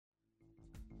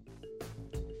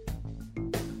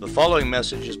The following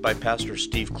message is by Pastor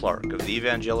Steve Clark of the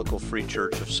Evangelical Free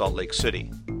Church of Salt Lake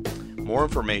City. More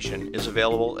information is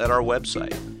available at our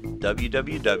website,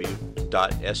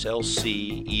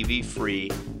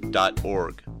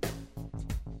 www.slcevfree.org.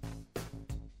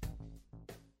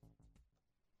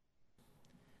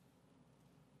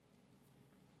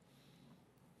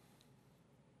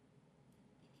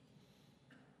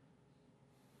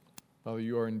 Father,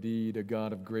 you are indeed a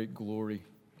God of great glory.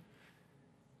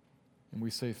 And we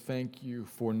say thank you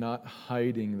for not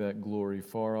hiding that glory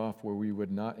far off where we would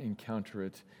not encounter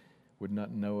it, would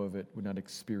not know of it, would not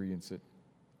experience it.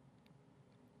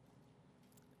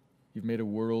 You've made a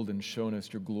world and shown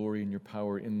us your glory and your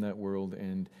power in that world,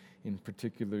 and in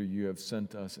particular, you have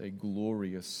sent us a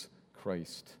glorious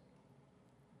Christ,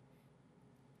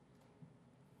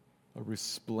 a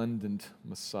resplendent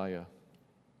Messiah,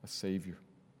 a Savior.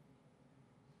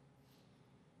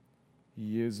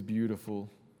 He is beautiful.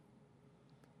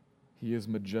 He is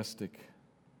majestic.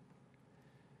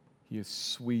 He is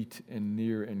sweet and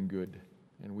near and good.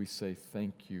 And we say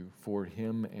thank you for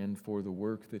him and for the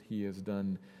work that he has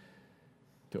done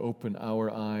to open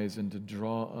our eyes and to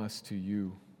draw us to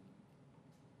you,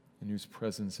 in whose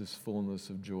presence is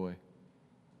fullness of joy,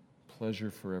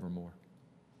 pleasure forevermore.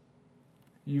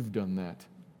 You've done that.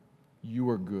 You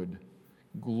are good.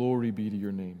 Glory be to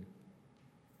your name.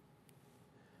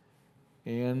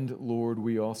 And, Lord,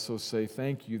 we also say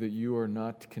thank you that you are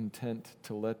not content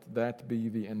to let that be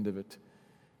the end of it,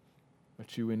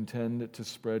 but you intend to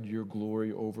spread your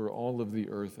glory over all of the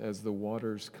earth as the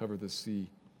waters cover the sea.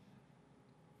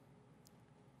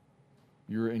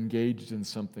 You're engaged in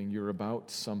something. You're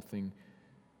about something.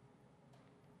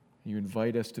 You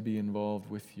invite us to be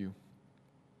involved with you.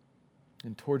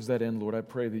 And towards that end, Lord, I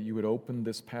pray that you would open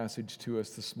this passage to us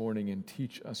this morning and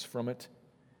teach us from it.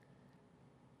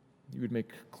 You would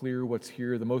make clear what's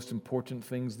here, the most important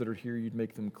things that are here, you'd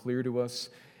make them clear to us,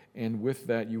 and with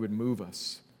that you would move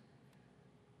us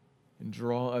and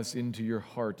draw us into your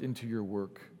heart, into your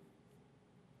work.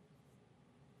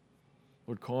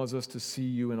 Lord, cause us to see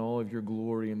you in all of your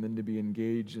glory and then to be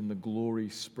engaged in the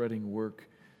glory-spreading work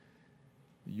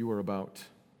that you are about.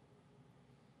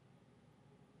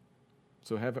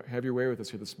 So have your way with us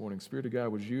here this morning. Spirit of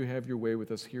God, would you have your way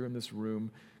with us here in this room,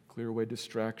 clear away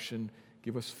distraction,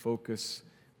 give us focus,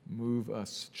 move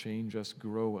us, change us,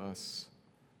 grow us,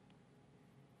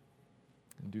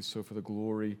 and do so for the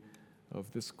glory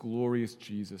of this glorious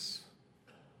Jesus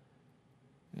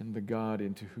and the God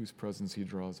into whose presence he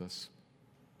draws us.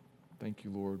 Thank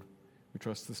you, Lord. We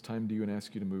trust this time to you and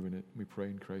ask you to move in it. We pray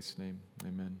in Christ's name.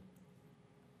 Amen.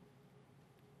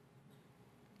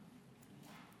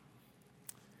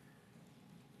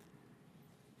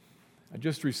 I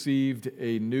just received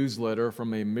a newsletter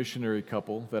from a missionary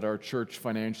couple that our church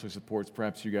financially supports.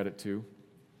 Perhaps you got it too.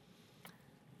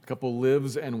 The couple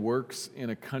lives and works in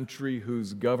a country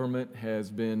whose government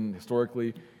has been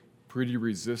historically pretty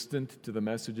resistant to the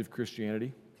message of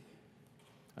Christianity.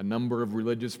 A number of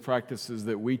religious practices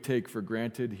that we take for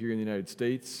granted here in the United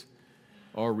States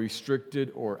are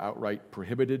restricted or outright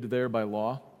prohibited there by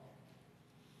law.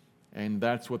 And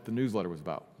that's what the newsletter was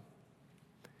about.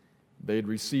 They had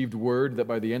received word that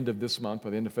by the end of this month,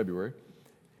 by the end of February,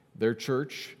 their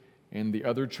church and the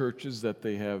other churches that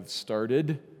they have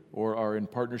started or are in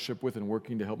partnership with and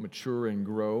working to help mature and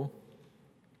grow,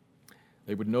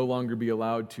 they would no longer be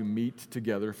allowed to meet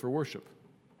together for worship.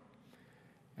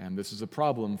 And this is a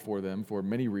problem for them for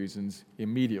many reasons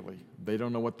immediately. They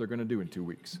don't know what they're going to do in 2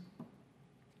 weeks.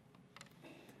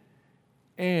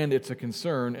 And it's a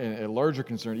concern, a larger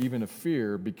concern, even a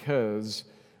fear, because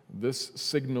this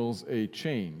signals a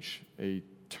change, a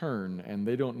turn, and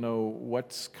they don't know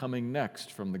what's coming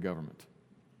next from the government.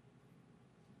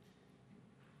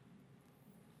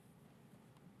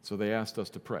 So they asked us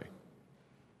to pray.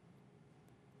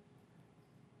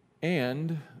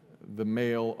 And the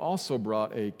mail also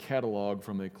brought a catalog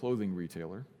from a clothing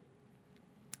retailer.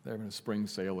 They're having a spring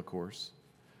sale, of course.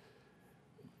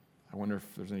 I wonder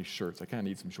if there's any shirts. I kind of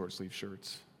need some short sleeve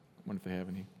shirts. I wonder if they have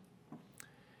any.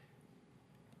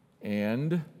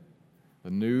 And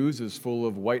the news is full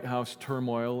of White House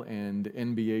turmoil and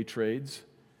NBA trades.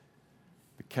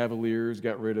 The Cavaliers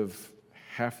got rid of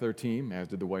half their team, as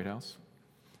did the White House.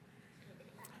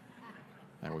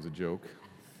 That was a joke.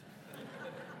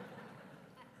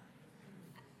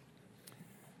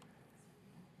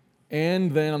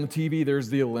 And then on the TV, there's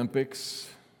the Olympics.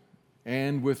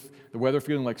 And with the weather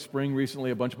feeling like spring recently,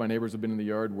 a bunch of my neighbors have been in the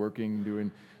yard working,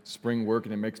 doing spring work,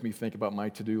 and it makes me think about my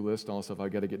to-do list, all the stuff I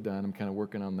got to get done. I'm kind of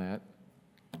working on that.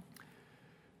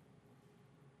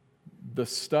 The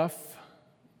stuff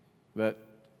that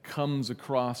comes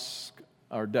across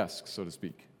our desks, so to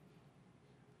speak.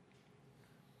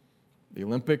 The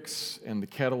Olympics and the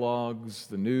catalogs,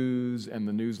 the news and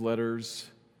the newsletters.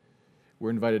 We're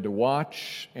invited to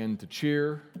watch and to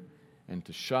cheer and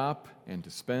to shop and to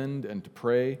spend and to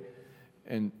pray.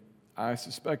 And I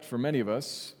suspect for many of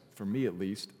us, for me at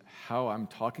least, how I'm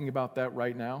talking about that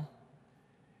right now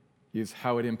is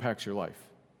how it impacts your life.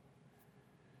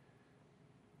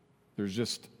 There's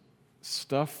just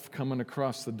stuff coming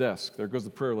across the desk. There goes the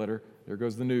prayer letter. There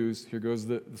goes the news. Here goes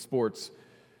the sports.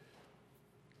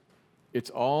 It's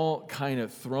all kind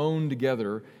of thrown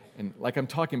together, and like I'm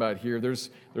talking about here, there's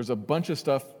a bunch of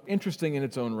stuff interesting in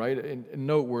its own right and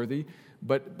noteworthy,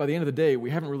 but by the end of the day, we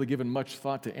haven't really given much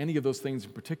thought to any of those things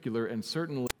in particular, and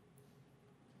certainly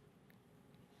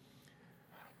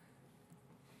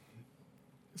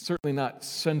not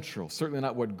central, certainly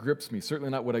not what grips me, certainly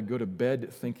not what I go to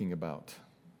bed thinking about.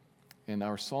 And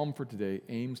our psalm for today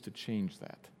aims to change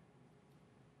that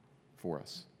for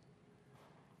us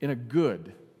in a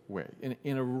good way,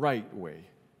 in a right way,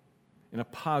 in a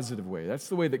positive way. That's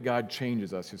the way that God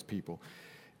changes us, His people.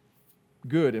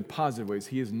 Good and positive ways.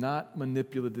 He is not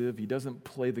manipulative. He doesn't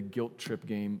play the guilt trip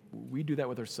game. We do that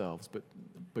with ourselves,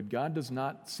 but God does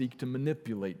not seek to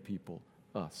manipulate people,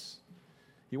 us.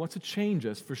 He wants to change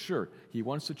us for sure. He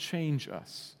wants to change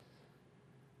us.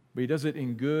 But He does it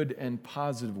in good and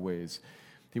positive ways.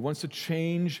 He wants to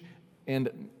change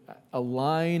and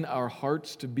align our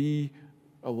hearts to be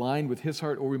aligned with His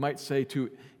heart, or we might say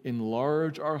to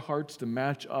enlarge our hearts to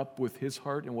match up with His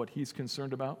heart and what He's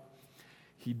concerned about.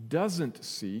 He doesn't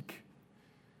seek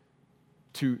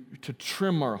to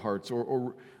trim our hearts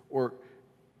or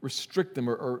restrict them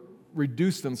or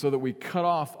reduce them so that we cut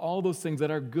off all those things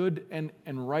that are good and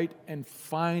right and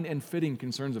fine and fitting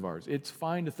concerns of ours. It's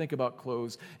fine to think about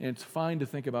clothes, and it's fine to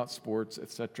think about sports,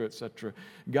 etc., etc.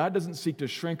 God doesn't seek to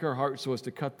shrink our hearts so as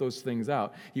to cut those things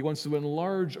out. He wants to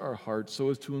enlarge our hearts so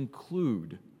as to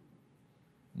include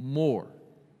more.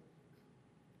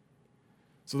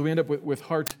 So that we end up with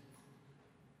hearts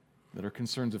that are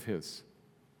concerns of His.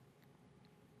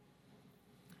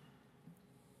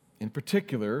 In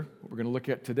particular, what we're going to look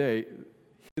at today,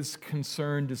 His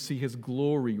concern to see His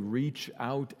glory reach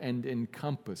out and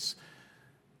encompass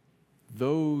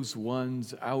those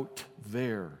ones out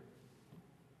there,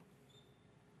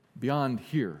 beyond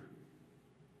here.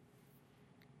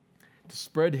 To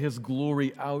spread His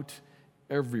glory out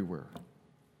everywhere,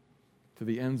 to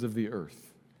the ends of the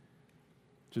earth,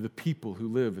 to the people who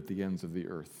live at the ends of the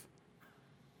earth.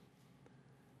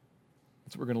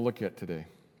 That's what we're going to look at today.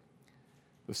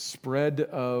 The spread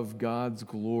of God's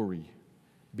glory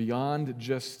beyond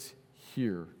just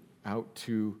here, out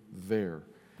to there.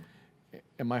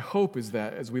 And my hope is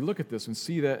that as we look at this and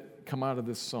see that come out of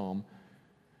this psalm,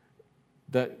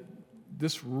 that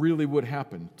this really would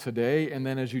happen today, and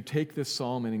then as you take this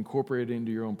psalm and incorporate it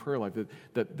into your own prayer life,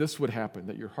 that this would happen,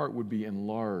 that your heart would be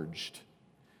enlarged,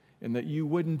 and that you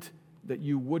wouldn't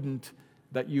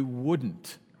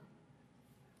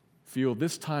feel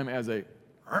this time as a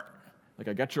like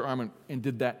I got your arm and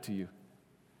did that to you.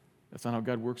 That's not how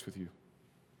God works with you.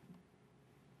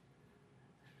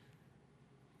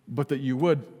 But that you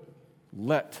would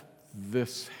let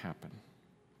this happen.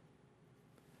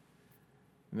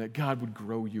 And that God would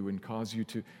grow you and cause you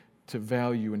to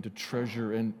value and to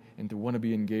treasure and to want to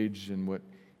be engaged in what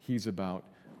He's about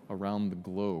around the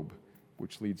globe,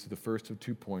 which leads to the first of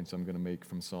 2 points I'm going to make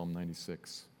from Psalm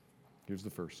 96. Here's the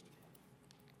first.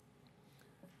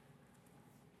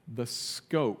 The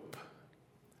scope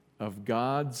of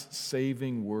God's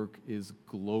saving work is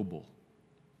global,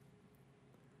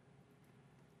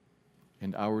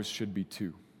 and ours should be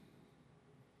too.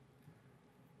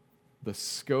 The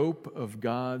scope of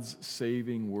God's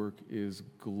saving work is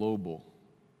global.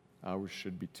 Ours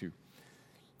should be too.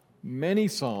 Many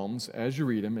Psalms, as you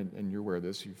read them, and you're aware of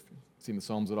this, you've seen the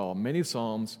Psalms at all, many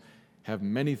Psalms have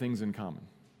many things in common.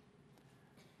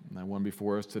 And that one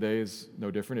before us today is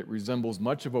no different. It resembles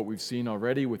much of what we've seen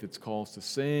already with its calls to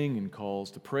sing and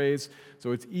calls to praise.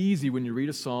 So it's easy when you read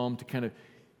a psalm to kind of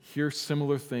hear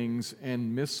similar things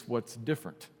and miss what's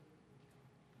different,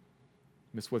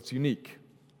 miss what's unique.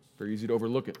 Very easy to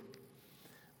overlook it.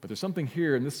 But there's something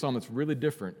here in this psalm that's really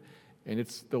different, and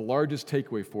it's the largest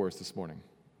takeaway for us this morning.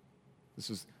 This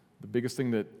is the biggest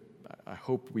thing that I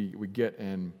hope we get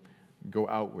and go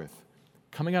out with.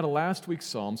 Coming out of last week's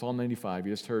psalm, Psalm 95,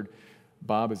 you just heard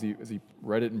Bob as he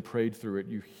read it and prayed through it.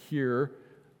 You hear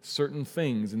certain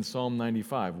things in Psalm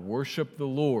 95. Worship the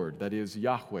Lord, that is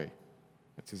Yahweh.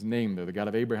 That's His name there, the God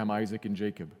of Abraham, Isaac, and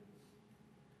Jacob.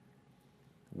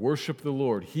 Worship the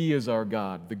Lord. He is our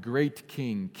God, the great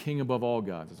King, King above all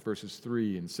gods. That's verses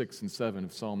 3 and 6 and 7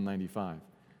 of Psalm 95.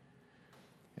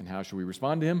 And how should we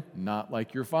respond to him? Not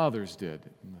like your fathers did.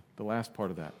 The last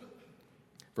part of that.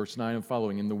 Verse 9 and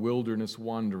following, in the wilderness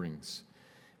wanderings.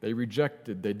 They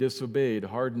rejected, they disobeyed,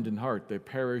 hardened in heart. They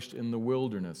perished in the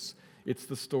wilderness. It's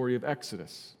the story of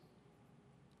Exodus.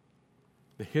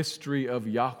 The history of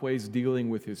Yahweh's dealing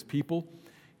with his people,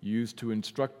 used to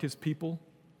instruct his people,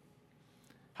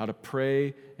 how to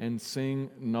pray and sing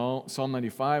Psalm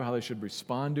 95, how they should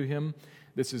respond to him.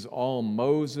 This is all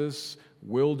Moses,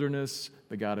 wilderness,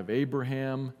 the God of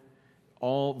Abraham,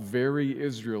 all very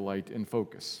Israelite in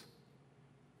focus.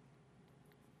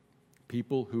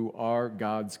 People who are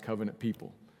God's covenant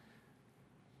people.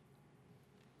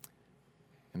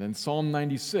 And then Psalm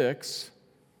 96 is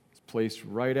placed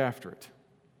right after it.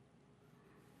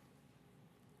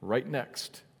 Right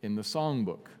next in the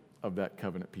songbook of that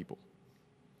covenant people.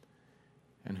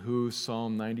 And who's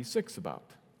Psalm 96 about?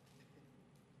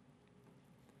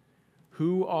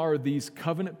 Who are these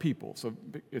covenant people? So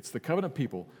it's the covenant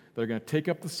people that are going to take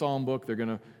up the psalm book. They're going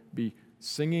to be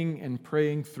singing and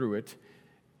praying through it.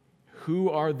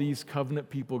 Who are these covenant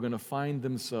people going to find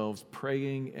themselves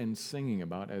praying and singing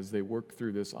about as they work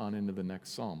through this on into the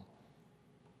next psalm?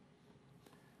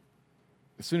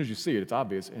 As soon as you see it, it's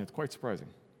obvious and it's quite surprising.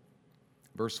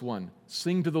 Verse 1,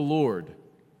 sing to the Lord,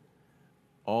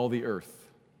 all the earth.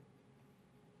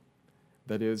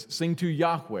 That is, sing to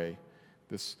Yahweh,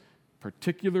 this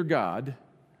particular God,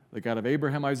 the God of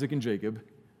Abraham, Isaac, and Jacob.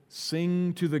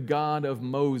 Sing to the God of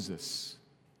Moses,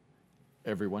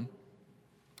 everyone.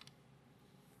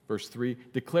 Verse 3,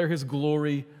 declare his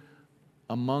glory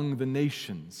among the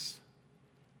nations,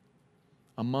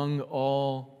 among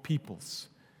all peoples.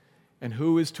 And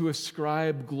who is to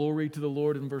ascribe glory to the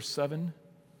Lord in verse 7?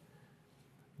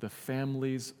 The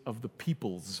families of the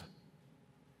peoples.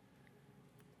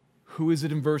 Who is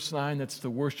it in verse 9 that's to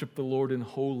worship the Lord in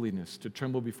holiness, to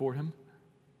tremble before him?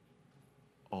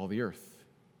 All the earth.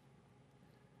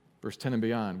 Verse 10 and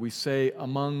beyond, we say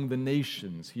among the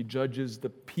nations, he judges the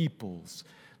peoples,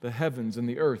 the heavens and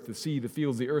the earth, the sea, the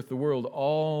fields, the earth, the world,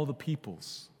 all the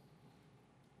peoples.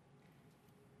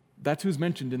 That's who's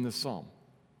mentioned in this psalm.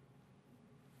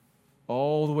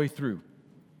 All the way through.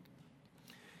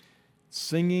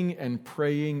 Singing and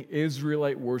praying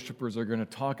Israelite worshipers are going to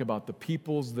talk about the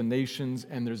peoples, the nations,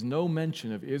 and there's no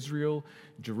mention of Israel,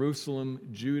 Jerusalem,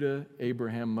 Judah,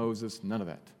 Abraham, Moses, none of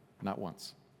that. Not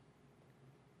once.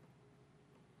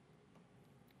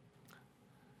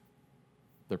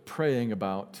 They're praying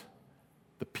about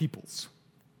the peoples.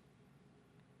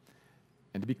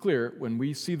 And to be clear, when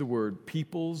we see the word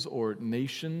peoples or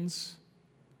nations,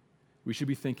 we should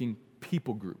be thinking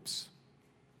people groups.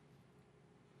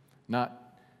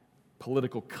 Not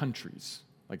political countries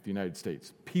like the United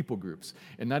States, people groups,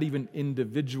 and not even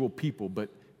individual people, but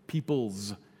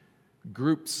peoples,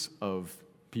 groups of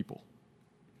people.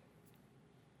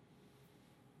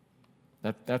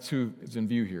 That's who is in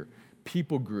view here.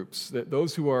 People groups, that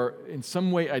those who are in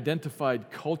some way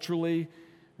identified culturally,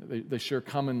 they share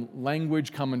common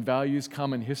language, common values,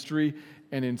 common history,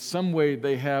 and in some way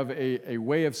they have a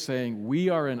way of saying, we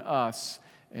are an us,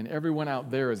 and everyone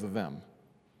out there is a them.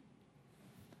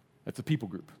 That's a people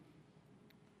group.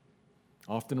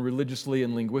 Often religiously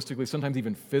and linguistically, sometimes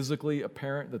even physically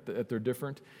apparent that they're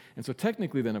different. And so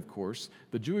technically then, of course,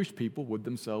 the Jewish people would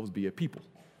themselves be a people.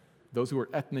 Those who are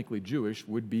ethnically Jewish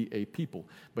would be a people.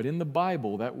 But in the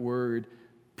Bible, that word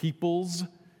peoples,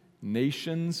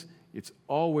 nations, it's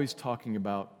always talking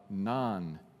about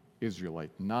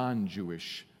non-Israelite,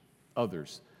 non-Jewish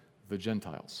others, the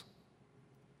Gentiles.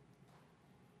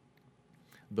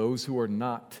 Those who are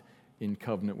not in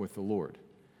covenant with the Lord.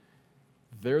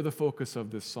 They're the focus of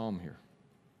this psalm here.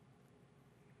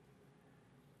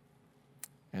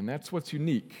 And that's what's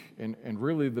unique and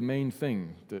really the main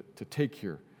thing to take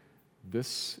here.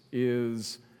 This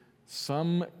is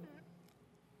some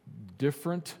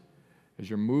different, as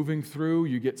you're moving through,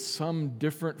 you get some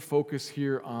different focus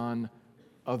here on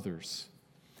others.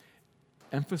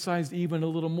 Emphasized even a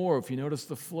little more, if you notice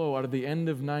the flow, out of the end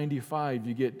of 95,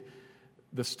 you get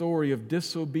the story of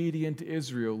disobedient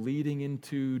Israel leading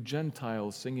into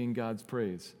Gentiles singing God's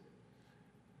praise.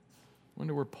 I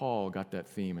wonder where Paul got that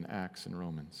theme in Acts and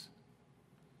Romans.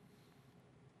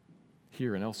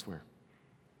 Here and elsewhere.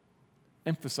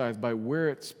 Emphasized by where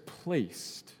it's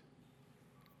placed.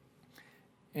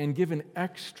 And given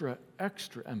extra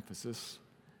emphasis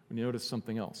when you notice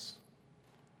something else.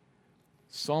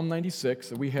 Psalm 96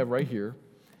 that we have right here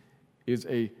is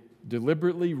a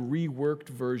deliberately reworked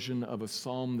version of a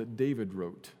psalm that David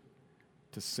wrote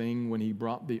to sing when he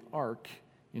brought the ark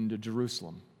into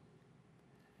Jerusalem.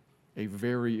 A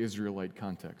very Israelite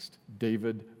context.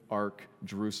 David, Ark,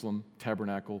 Jerusalem,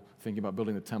 tabernacle, thinking about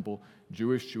building the temple,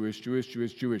 Jewish.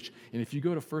 And if you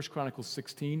go to 1 Chronicles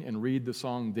 16 and read the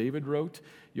song David wrote,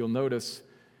 you'll notice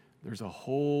there's a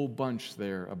whole bunch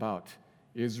there about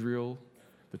Israel,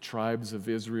 the tribes of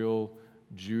Israel,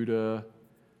 Judah,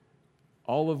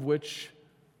 all of which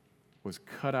was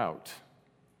cut out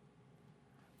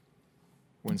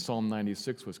when Psalm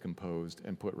 96 was composed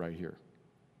and put right here.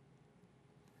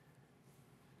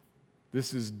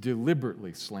 This is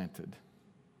deliberately slanted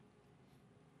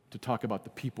to talk about the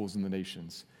peoples and the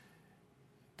nations,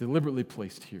 deliberately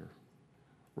placed here,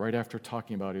 right after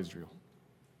talking about Israel.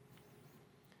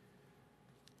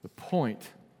 The point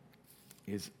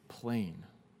is plain.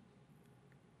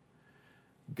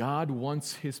 God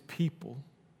wants his people,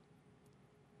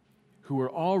 who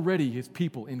are already his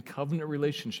people in covenant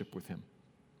relationship with him,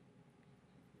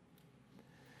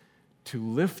 to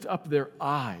lift up their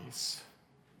eyes,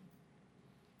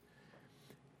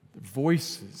 their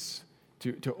voices,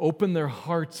 to open their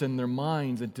hearts and their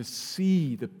minds and to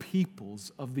see the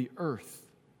peoples of the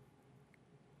earth,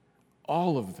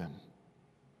 all of them.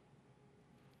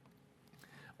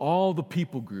 All the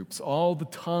people groups, all the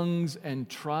tongues and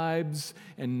tribes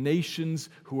and nations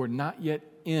who are not yet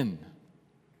in.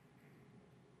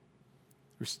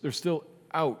 They're still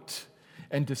out.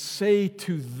 And to say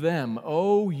to them,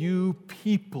 "O you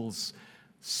peoples,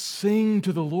 sing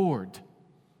to the Lord."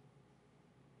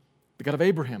 The God of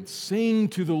Abraham, sing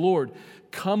to the Lord.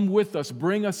 Come with us,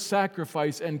 bring us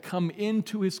sacrifice, and come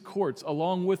into his courts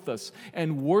along with us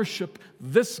and worship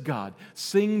this God.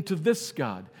 Sing to this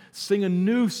God. Sing a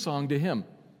new song to him.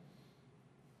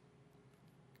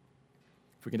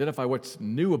 If we can identify what's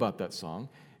new about that song,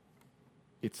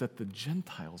 it's that the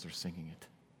Gentiles are singing it.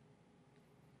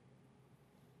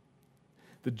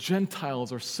 The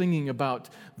Gentiles are singing about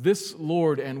this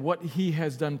Lord and what he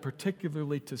has done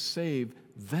particularly to save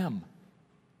them.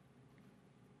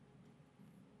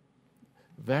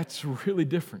 That's really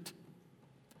different.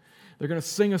 They're going to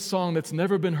sing a song that's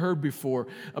never been heard before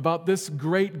about this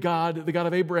great God, the God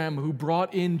of Abraham, who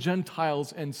brought in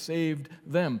Gentiles and saved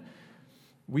them.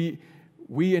 We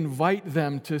invite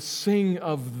them to sing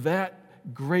of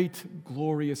that great,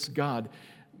 glorious God,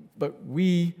 but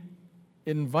we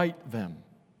invite them.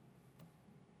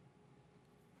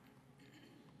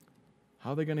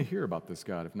 How are they going to hear about this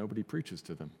God if nobody preaches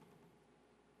to them?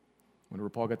 I wonder where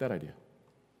Paul got that idea.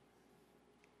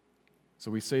 So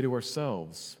we say to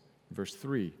ourselves, verse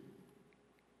 3,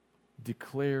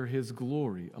 declare his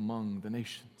glory among the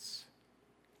nations.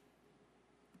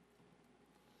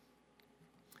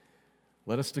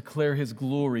 Let us declare his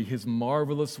glory, his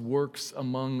marvelous works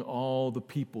among all the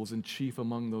peoples, and chief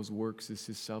among those works is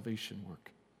his salvation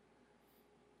work.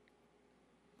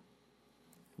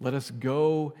 Let us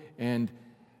go and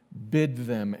bid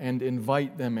them and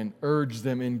invite them and urge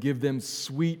them and give them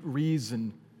sweet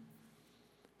reason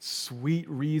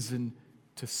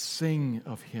to sing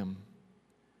of him.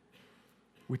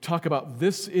 We talk about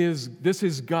this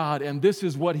is God and this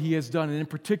is what he has done, and in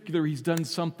particular he's done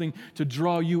something to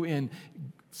draw you in.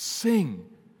 Sing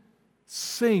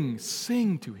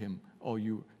to him, all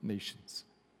you nations.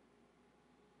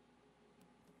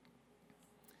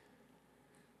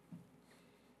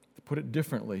 To put it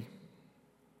differently,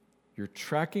 you're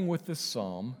tracking with this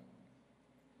psalm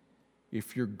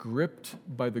if you're gripped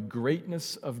by the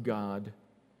greatness of God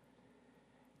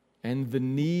and the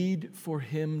need for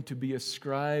him to be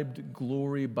ascribed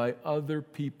glory by other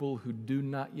people who do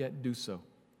not yet do so.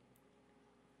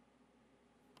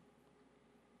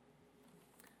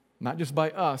 Not just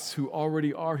by us who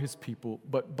already are his people,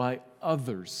 but by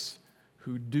others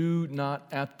who do not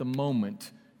at the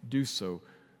moment do so.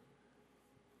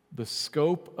 The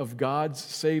scope of God's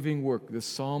saving work, this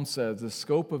psalm says, the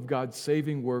scope of God's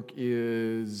saving work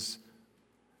is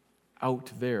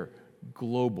out there,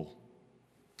 global.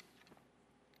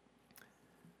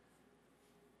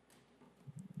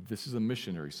 This is a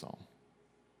missionary psalm.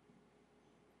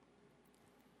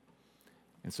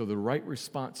 And so the right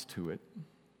response to it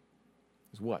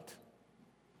is what?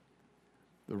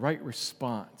 The right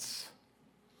response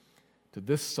to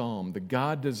this psalm, the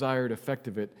God-desired effect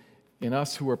of it, in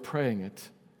us who are praying it,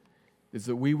 is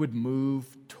that we would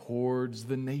move towards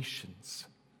the nations.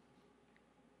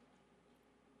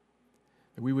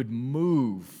 That we would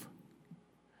move,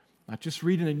 not just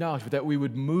read and acknowledge, but that we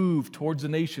would move towards the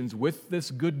nations with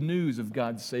this good news of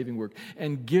God's saving work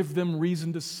and give them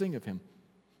reason to sing of him.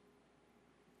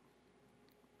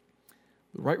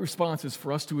 The right response is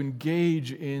for us to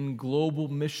engage in global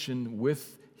mission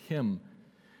with him,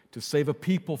 to save a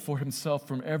people for himself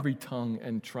from every tongue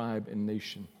and tribe and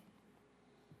nation.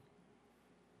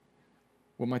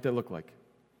 What might that look like?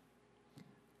 I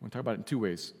want to talk about it in two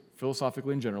ways,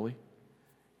 philosophically and generally,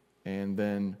 and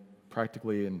then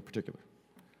practically in particular.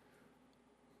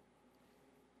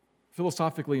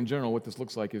 Philosophically in general, what this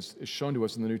looks like is shown to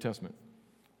us in the New Testament.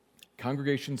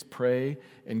 Congregations pray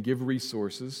and give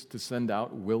resources to send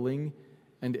out willing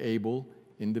and able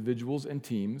individuals and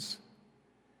teams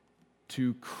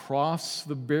to cross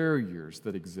the barriers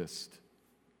that exist,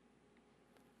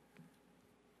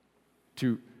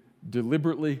 to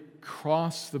deliberately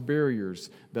cross the barriers,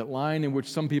 that line in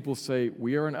which some people say,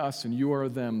 we are an us and you are a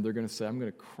them. They're going to say, I'm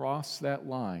going to cross that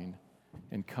line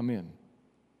and come in.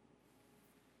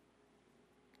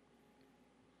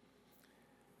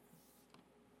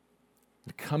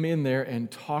 To come in there and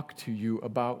talk to you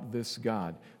about this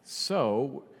God.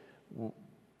 So,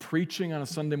 preaching on a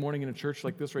Sunday morning in a church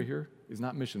like this right here is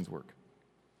not missions work.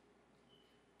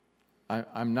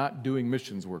 I'm not doing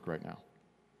missions work right now.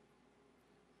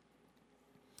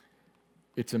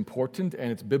 It's important and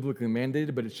it's biblically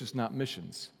mandated, but it's just not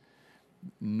missions.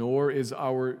 Nor is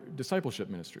our discipleship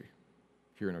ministry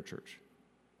here in our church.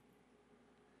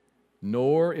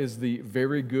 Nor is the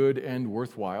very good and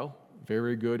worthwhile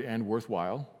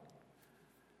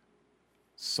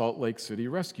Salt Lake City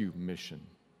Rescue Mission.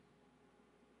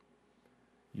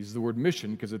 Use the word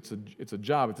mission because it's a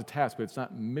job, it's a task, but it's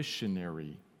not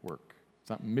missionary work. It's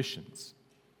not missions.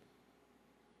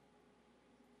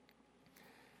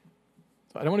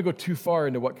 So I don't want to go too far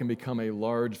into what can become a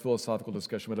large philosophical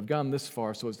discussion, but I've gone this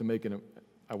far so as to make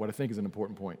what I think is an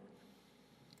important point.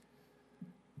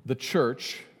 The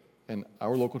church, and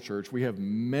our local church, we have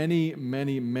many,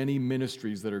 many, many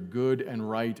ministries that are good and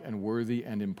right and worthy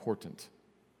and important.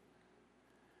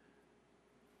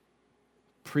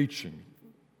 Preaching,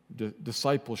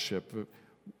 discipleship,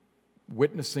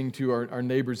 witnessing to our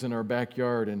neighbors in our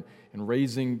backyard, and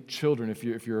raising children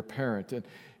if you're a parent,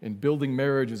 and building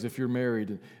marriages if you're married.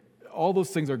 And all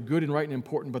those things are good and right and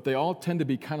important, but they all tend to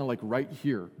be kind of like right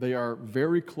here. They are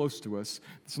very close to us.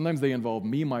 Sometimes they involve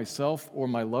me, myself, or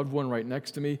my loved one right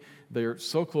next to me. They are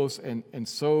so close and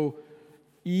so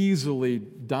easily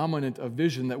dominant a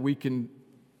vision that we can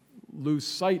lose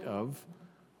sight of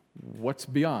what's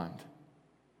beyond.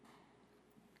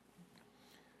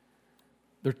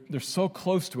 They're so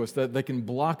close to us that they can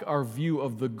block our view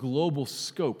of the global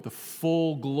scope, the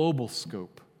full global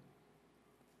scope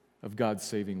of God's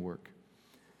saving work.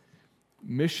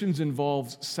 Missions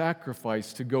involves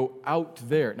sacrifice to go out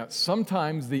there. Now,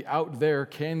 sometimes the out there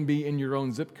can be in your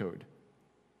own zip code.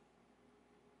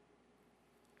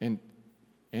 And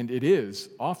it is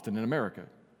often in America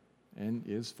and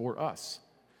is for us.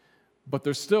 But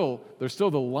there's still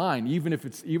the line, even if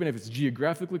it's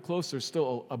geographically close, there's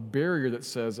still a barrier that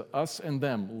says us and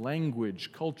them,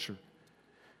 language, culture.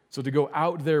 So to go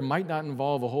out there might not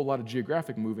involve a whole lot of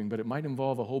geographic moving, but it might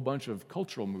involve a whole bunch of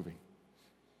cultural moving.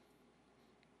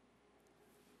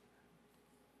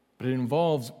 But it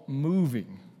involves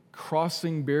moving,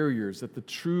 crossing barriers that the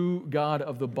true God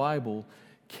of the Bible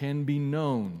can be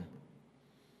known.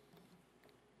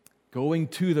 Going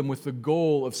to them with the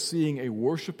goal of seeing a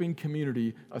worshiping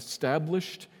community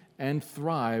established and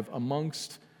thrive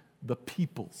amongst the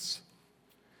peoples,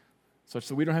 such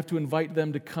that we don't have to invite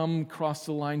them to come cross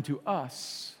the line to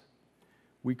us.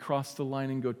 We cross the line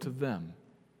and go to them.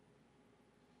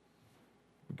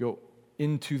 We go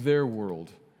into their world,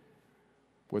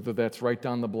 whether that's right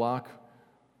down the block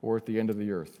or at the end of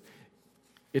the earth.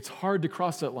 It's hard to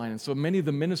cross that line, and so many of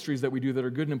the ministries that we do that are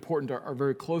good and important are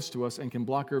very close to us and can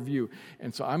block our view.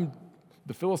 And so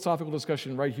the philosophical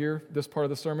discussion right here, this part of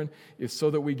the sermon, is so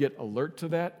that we get alert to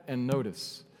that and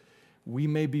notice. We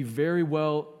may be very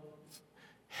well,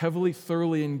 heavily,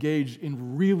 thoroughly engaged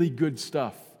in really good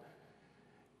stuff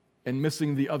and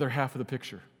missing the other half of the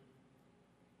picture.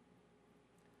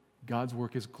 God's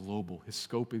work is global. His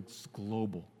scope is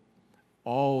global.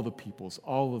 All the peoples,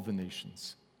 all of the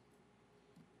nations.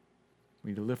 We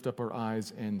need to lift up our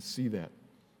eyes and see that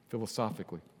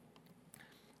philosophically,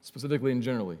 specifically and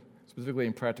generally, specifically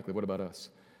and practically. What about us?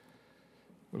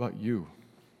 What about you?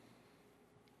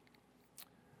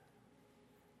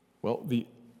 Well,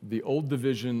 the old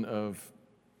division of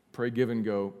pray, give, and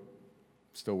go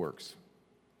still works.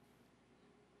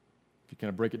 If you kind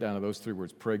of break it down to those three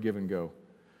words, pray, give, and go.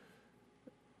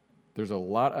 There's a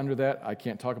lot under that. I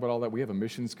can't talk about all that. We have a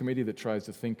missions committee that tries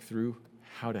to think through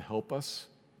how to help us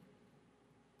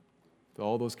with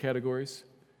all those categories.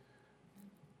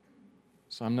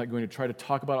 So I'm not going to try to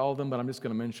talk about all of them, but I'm just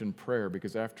going to mention prayer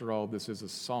because after all, this is a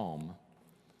psalm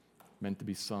meant to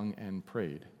be sung and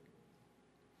prayed.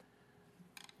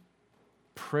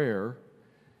 prayer,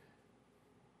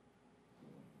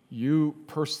 you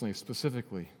personally,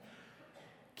 specifically,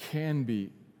 can be,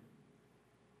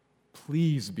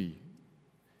 please be,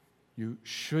 you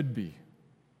should be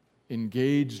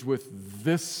engaged with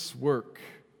this work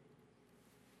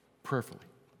prayerfully.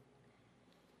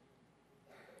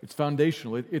 It's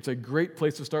foundational. It's a great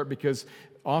place to start because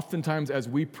oftentimes as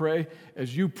we pray,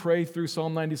 as you pray through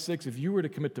Psalm 96, if you were to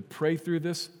commit to pray through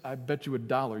this, I bet you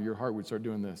 $1 your heart would start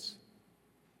doing this.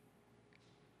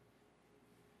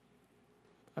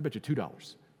 I bet you $2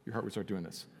 your heart would start doing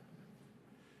this.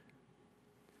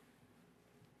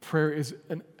 Prayer is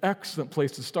an excellent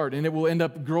place to start, and it will end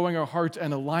up growing our hearts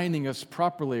and aligning us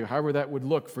properly, however that would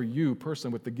look for you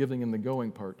personally with the giving and the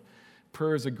going part.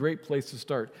 Prayer is a great place to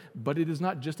start, but it is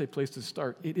not just a place to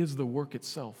start, it is the work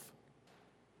itself.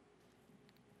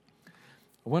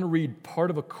 I want to read part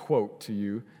of a quote to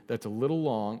you that's a little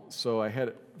long, so I had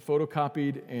it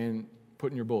photocopied and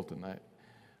put in your bulletin.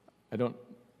 I don't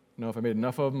know if I made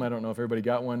enough of them, I don't know if everybody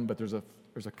got one, but there's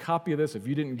a copy of this. If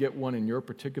you didn't get one in your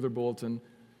particular bulletin,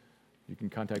 you can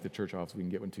contact the church office. We can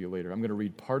get one to you later. I'm going to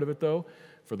read part of it, though,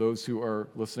 for those who are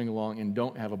listening along and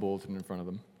don't have a bulletin in front of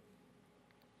them.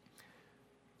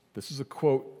 This is a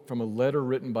quote from a letter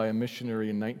written by a missionary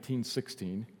in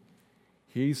 1916.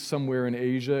 He's somewhere in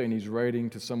Asia, and he's writing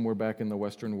to somewhere back in the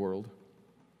Western world.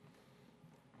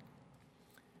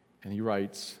 And he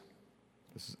writes,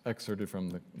 this is excerpted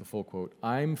from the full quote,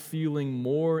 "I'm feeling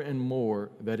more and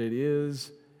more that it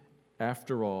is,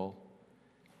 after all,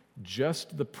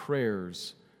 just the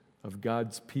prayers of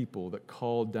God's people that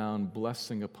call down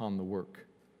blessing upon the work,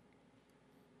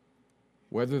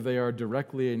 whether they are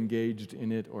directly engaged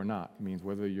in it or not." It means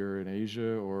whether you're in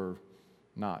Asia or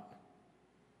not.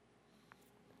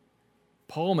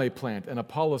 "Paul may plant and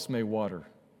Apollos may water,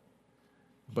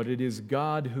 but it is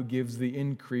God who gives the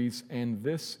increase, and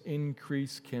this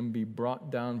increase can be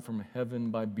brought down from heaven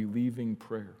by believing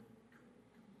prayer."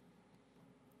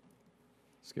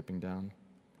 Skipping down.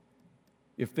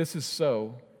 "If this is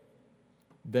so,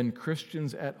 then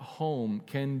Christians at home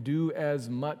can do as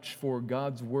much for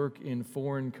God's work in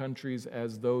foreign countries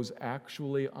as those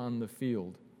actually on the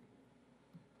field."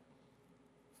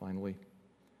 Finally,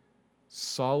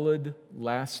 "Solid,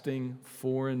 lasting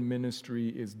foreign ministry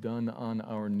is done on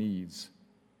our knees.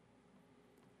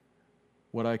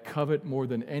 What I covet more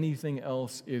than anything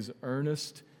else is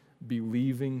earnest,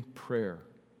 believing prayer.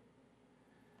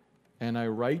 And I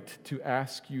write to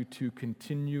ask you to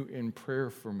continue in prayer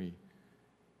for me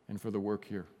and for the work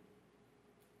here."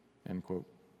 End quote.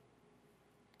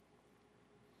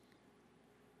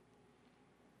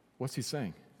 What's he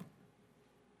saying?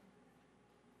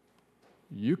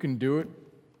 You can do it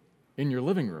in your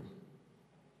living room.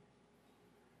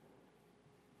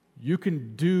 You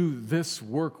can do this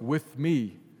work with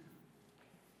me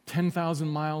 10,000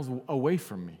 miles away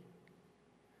from me.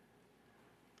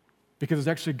 Because it's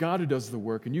actually God who does the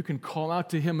work, and you can call out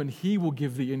to Him and He will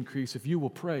give the increase if you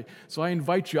will pray. So I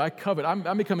invite you, I covet,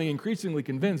 I'm becoming increasingly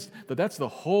convinced that that's the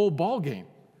whole ball game.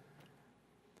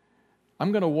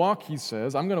 I'm going to walk, he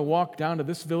says, I'm going to walk down to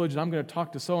this village and I'm going to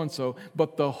talk to so-and-so,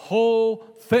 but the whole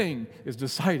thing is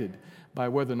decided by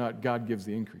whether or not God gives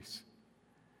the increase.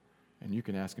 And you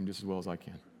can ask Him just as well as I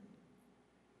can.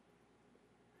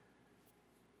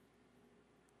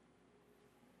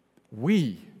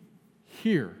 We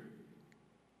here,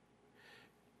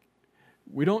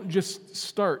 we don't just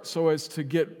start so as to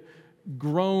get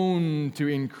grown to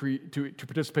increase, to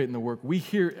participate in the work. We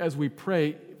here, as we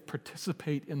pray,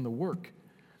 participate in the work.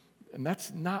 And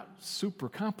that's not super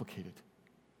complicated.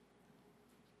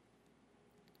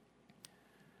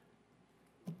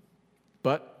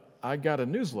 But I got a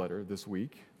newsletter this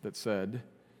week that said,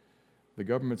 the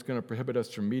government's going to prohibit us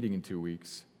from meeting in 2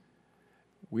 weeks.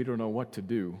 We don't know what to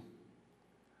do.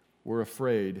 We're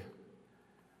afraid.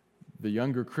 The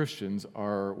younger Christians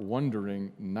are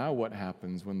wondering now what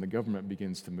happens when the government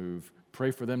begins to move.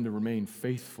 Pray for them to remain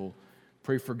faithful.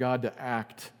 Pray for God to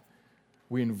act.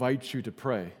 We invite you to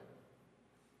pray.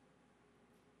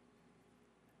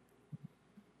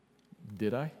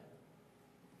 Did I?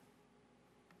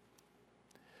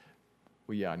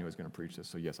 Well, yeah, I knew I was going to preach this,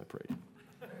 so yes, I prayed.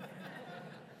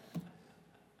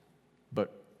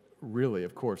 But really,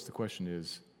 of course, the question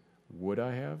is, would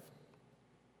I have?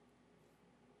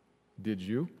 Did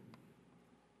you?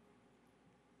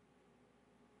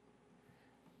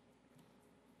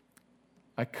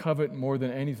 I covet more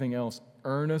than anything else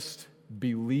earnest,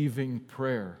 believing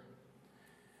prayer.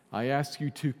 I ask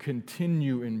you to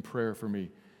continue in prayer for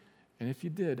me. And if you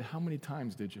did, how many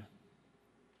times did you?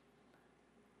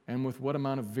 And with what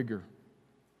amount of vigor?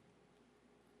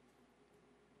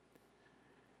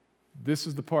 This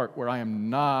is the part where I am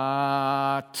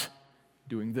not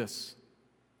doing this.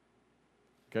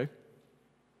 Okay?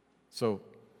 So,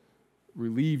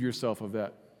 relieve yourself of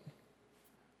that.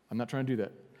 I'm not trying to do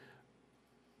that.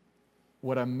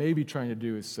 What I may be trying to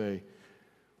do is say,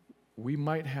 we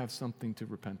might have something to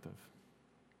repent of.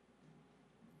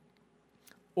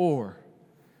 Or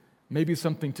maybe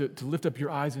something to lift up your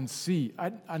eyes and see.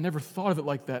 I never thought of it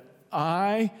like that.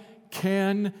 I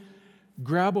can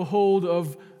grab a hold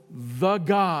of the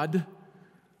God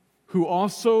who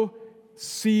also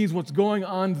sees what's going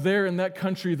on there in that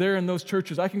country, there in those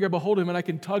churches. I can grab a hold of him and I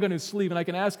can tug on his sleeve and I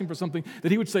can ask him for something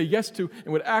that he would say yes to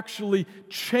and would actually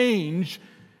change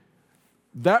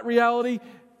that reality,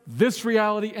 this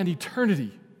reality, and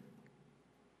eternity.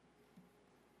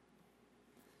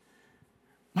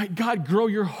 Might God grow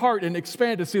your heart and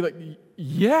expand to see, like,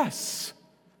 yes,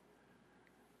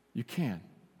 you can.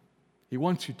 He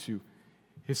wants you to.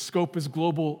 His scope is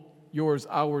global. Yours,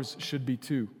 ours should be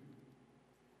too.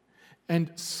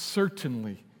 And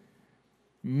certainly,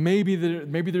 maybe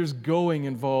there's going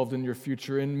involved in your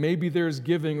future, and maybe there's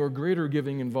giving or greater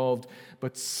giving involved,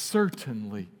 but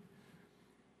certainly,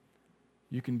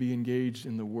 you can be engaged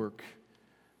in the work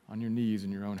on your knees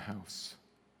in your own house.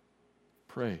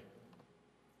 Pray.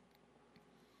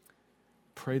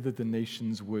 Pray that the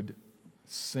nations would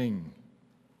sing.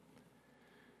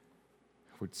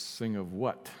 Would sing of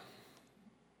what?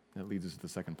 That leads us to the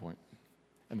second point.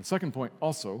 And the second point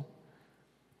also,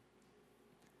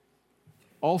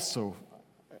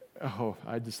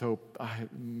 I just hope,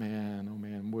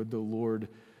 man, would the Lord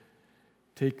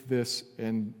take this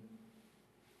and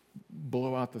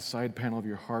blow out the side panel of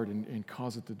your heart and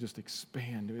cause it to just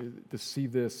expand, to see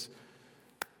this.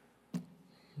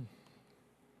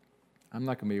 I'm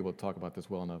not going to be able to talk about this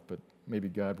well enough, but maybe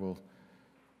God will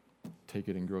take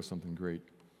it and grow something great.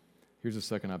 Here's a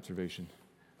second observation.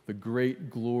 The great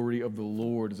glory of the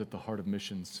Lord is at the heart of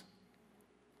missions.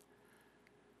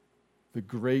 The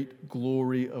great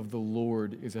glory of the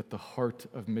Lord is at the heart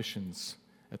of missions,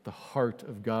 at the heart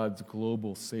of God's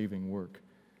global saving work.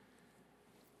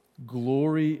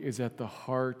 Glory is at the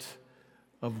heart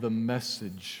of the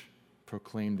message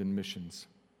proclaimed in missions.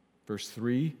 Verse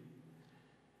 3,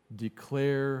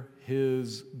 declare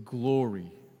his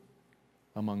glory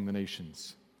among the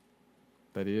nations.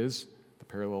 That is, the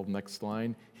parallel next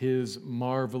line, his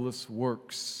marvelous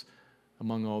works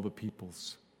among all the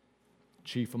peoples.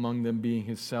 Chief among them being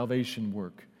his salvation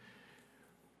work.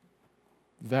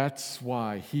 That's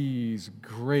why he's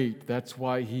great. That's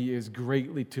why he is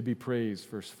greatly to be praised,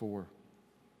 verse 4.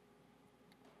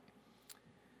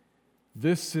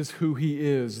 This is who he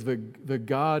is, the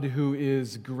God who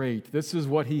is great. This is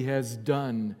what he has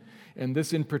done. And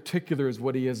this in particular is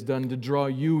what he has done to draw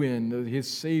you in,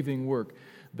 his saving work.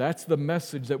 That's the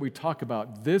message that we talk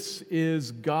about. This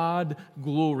is God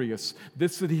glorious.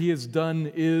 This that he has done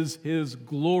is his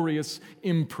glorious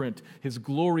imprint, his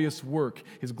glorious work,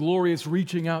 his glorious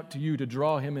reaching out to you to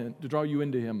draw him in, to draw you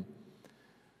into him.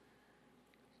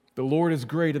 The Lord is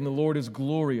great and the Lord is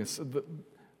glorious.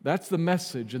 That's the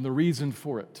message and the reason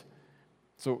for it.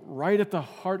 So right at the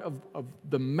heart of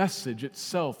the message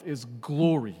itself is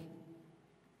glory.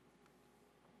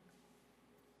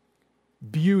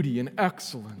 Beauty and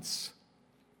excellence.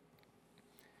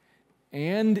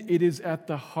 And it is at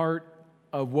the heart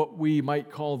of what we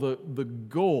might call the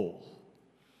goal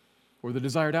or the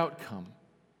desired outcome.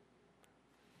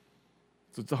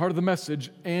 So it's the heart of the message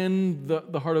and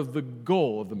the heart of the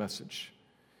goal of the message.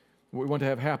 What we want to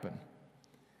have happen.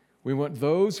 We want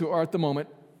those who are at the moment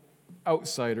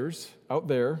outsiders out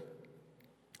there,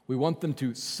 we want them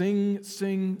to sing,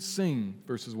 sing, sing,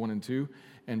 verses 1 and 2,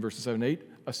 and verses 7 and 8.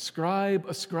 Ascribe,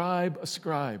 ascribe,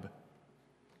 ascribe.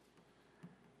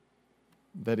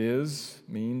 That is,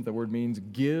 the word means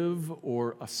give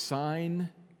or assign,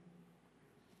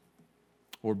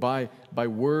 or by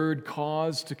word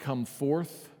cause to come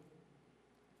forth.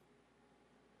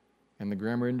 And the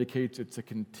grammar indicates it's a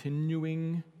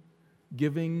continuing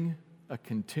giving, a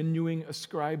continuing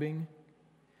ascribing.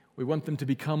 We want them to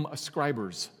become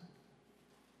ascribers.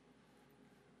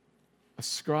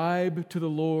 Ascribe to the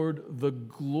Lord the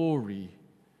glory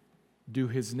due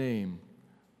his name.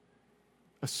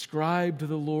 Ascribe to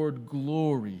the Lord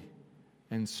glory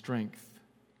and strength.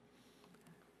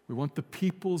 We want the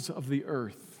peoples of the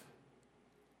earth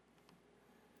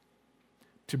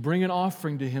to bring an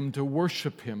offering to him, to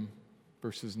worship him,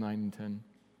 verses 9 and 10.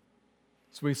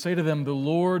 So we say to them, the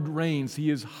Lord reigns. He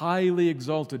is highly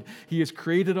exalted. He has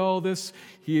created all this.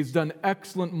 He has done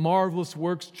excellent, marvelous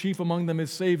works. Chief among them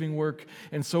is saving work.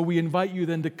 And so we invite you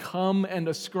then to come and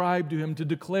ascribe to him, to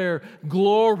declare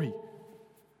glory.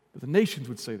 That the nations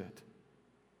would say that.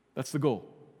 That's the goal.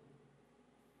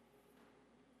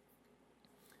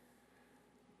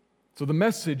 So the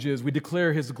message is we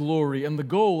declare His glory, and the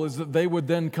goal is that they would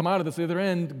then come out of this other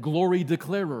end glory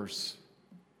declarers.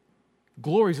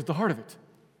 Glory is at the heart of it.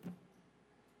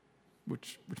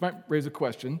 Which might raise a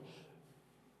question.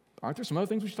 Aren't there some other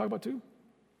things we should talk about too?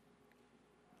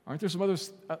 Aren't there some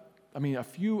others, a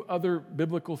few other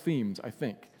biblical themes, I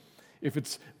think. If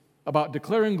it's about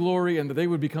declaring glory and that they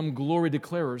would become glory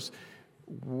declarers,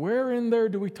 where in there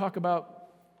do we talk about,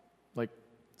 like,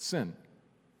 sin?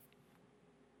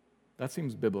 That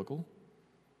seems biblical.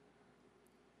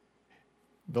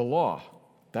 The law,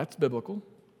 that's biblical,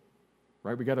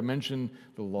 right? We got to mention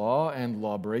the law and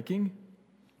law breaking.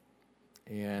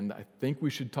 And I think we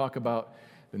should talk about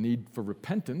the need for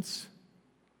repentance.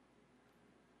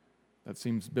 That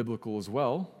seems biblical as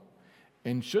well.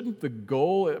 And shouldn't the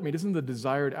goal, isn't the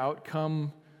desired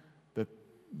outcome that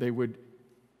they would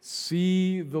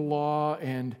see the law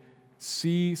and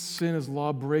see sin as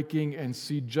law breaking and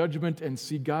see judgment and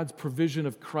see God's provision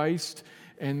of Christ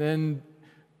and then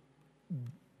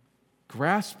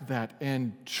grasp that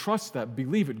and trust that,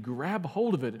 believe it, grab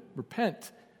hold of it,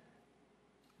 repent,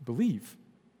 believe?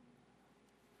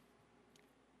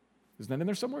 Isn't that in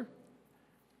there somewhere?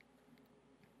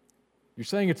 You're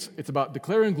saying it's about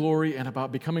declaring glory and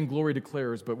about becoming glory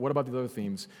declarers, but what about the other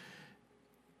themes?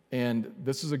 And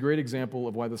this is a great example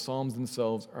of why the Psalms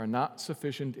themselves are not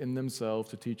sufficient in themselves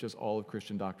to teach us all of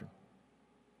Christian doctrine.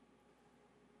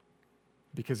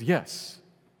 Because yes,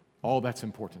 all that's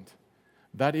important.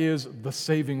 That is the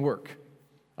saving work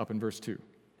up in verse 2.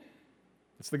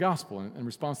 It's the gospel and in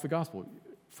response to the gospel.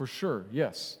 For sure,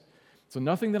 yes. So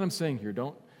nothing that I'm saying here, I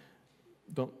don't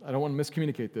want to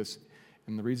miscommunicate this.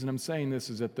 And the reason I'm saying this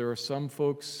is that there are some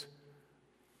folks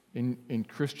in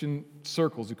Christian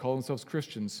circles who call themselves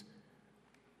Christians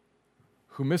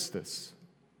who miss this,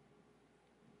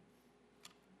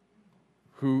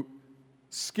 who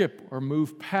skip or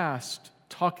move past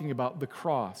talking about the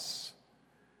cross,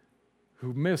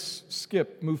 who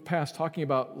move past talking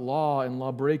about law and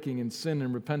law breaking and sin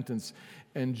and repentance,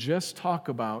 and just talk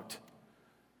about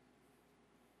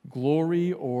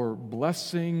glory or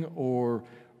blessing or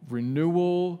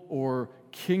renewal or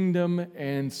kingdom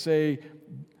and say,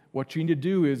 what you need to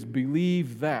do is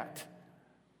believe that,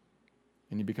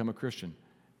 and you become a Christian.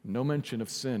 No mention of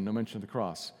sin, no mention of the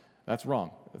cross. That's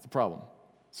wrong. That's a problem.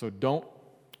 So don't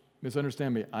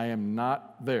misunderstand me. I am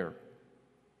not there.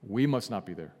 We must not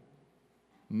be there.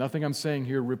 Nothing I'm saying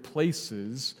here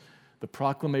replaces the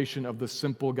proclamation of the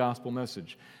simple gospel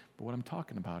message. But what I'm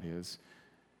talking about is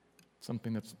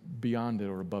something that's beyond it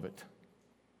or above it.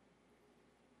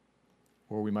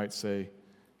 Or we might say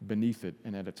beneath it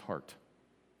and at its heart.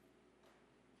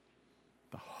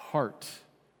 The heart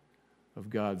of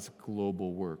God's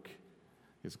global work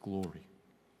is glory.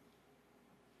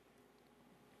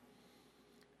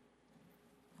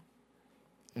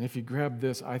 And if you grab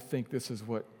this, I think this is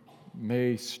what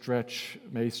may stretch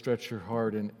your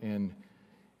heart and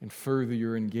further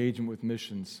your engagement with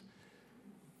missions.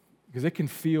 Because it can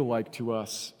feel like to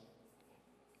us,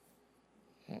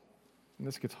 and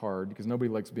this gets hard because nobody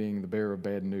likes being the bearer of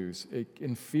bad news. It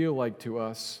can feel like to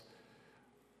us,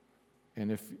 and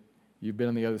if you've been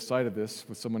on the other side of this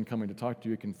with someone coming to talk to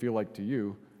you, it can feel like to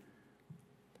you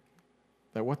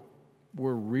that what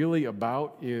we're really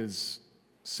about is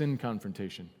sin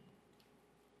confrontation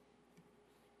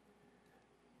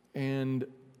and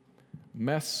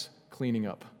mess cleaning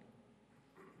up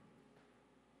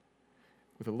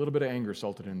with a little bit of anger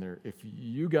salted in there. If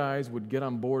you guys would get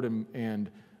on board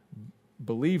and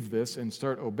believe this and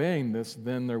start obeying this,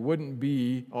 then there wouldn't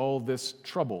be all this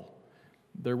trouble.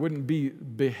 There wouldn't be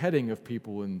beheading of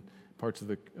people in parts of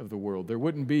the world. There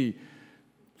wouldn't be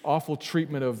awful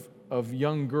treatment of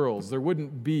young girls. There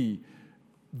wouldn't be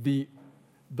the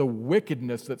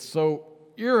wickedness that so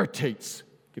irritates.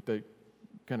 Get the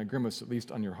kind of grimace at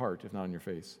least on your heart, if not on your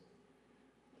face.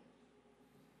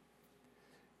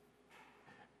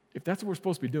 If that's what we're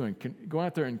supposed to be doing, going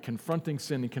out there and confronting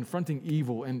sin and confronting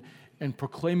evil and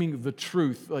proclaiming the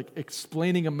truth, like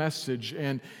explaining a message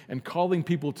and calling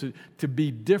people to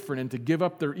be different and to give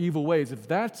up their evil ways, if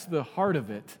that's the heart of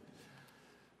it,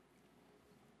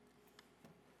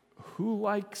 who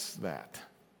likes that?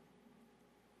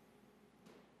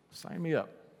 Sign me up.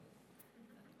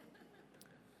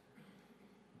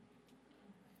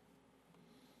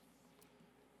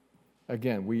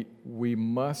 Again, we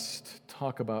must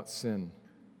talk about sin.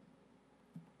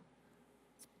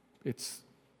 It's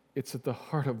at the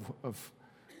heart of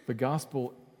the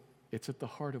gospel. It's at the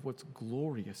heart of what's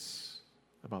glorious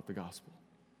about the gospel.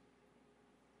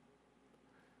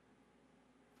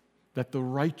 that the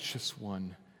righteous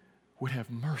one would have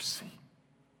mercy.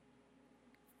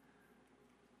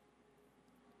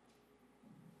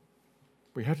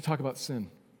 We have to talk about sin.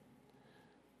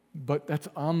 But that's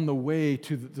on the way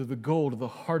to the goal, to the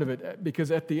heart of it.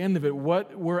 Because at the end of it,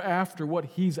 what we're after, what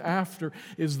He's after,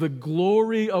 is the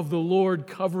glory of the Lord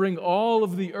covering all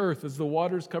of the earth as the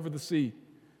waters cover the sea.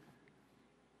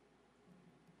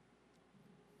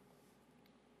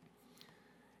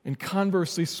 And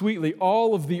conversely, sweetly,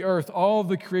 all of the earth, all of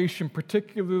the creation,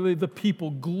 particularly the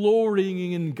people,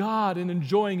 glorying in God and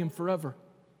enjoying Him forever.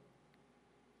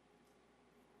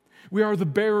 We are the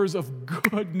bearers of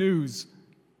good news.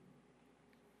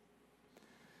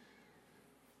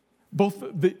 Both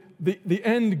the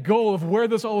end goal of where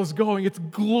this all is going, it's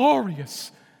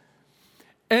glorious.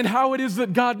 And how it is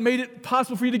that God made it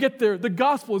possible for you to get there. The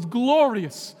gospel is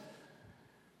glorious.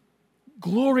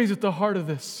 Glory is at the heart of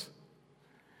this.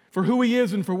 For who He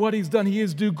is and for what He's done, He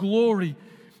is due glory.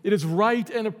 It is right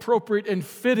and appropriate and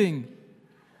fitting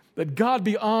that God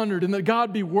be honored and that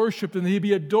God be worshiped and that He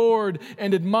be adored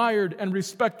and admired and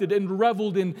respected and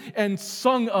reveled in and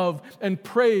sung of and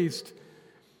praised.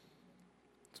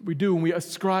 That's what we do when we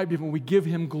ascribe to Him, when we give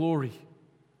Him glory.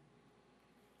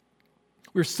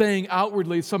 We're saying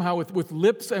outwardly, somehow with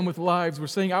lips and with lives, we're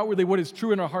saying outwardly what is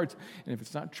true in our hearts. And if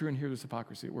it's not true in here, there's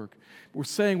hypocrisy at work. We're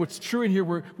saying what's true in here,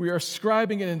 we are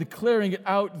ascribing it and declaring it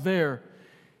out there.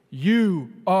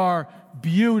 You are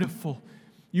beautiful.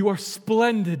 You are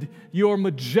splendid. You are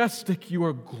majestic. You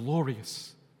are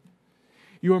glorious.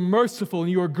 You are merciful,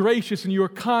 and you are gracious, and you are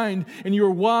kind, and you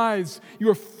are wise. You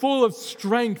are full of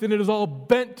strength, and it is all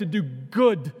bent to do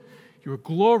good. You are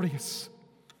glorious.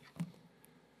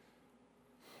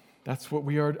 That's what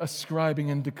we are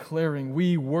ascribing and declaring.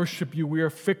 We worship You. We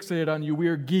are fixated on You. We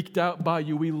are geeked out by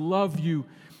You. We love You.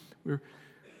 We're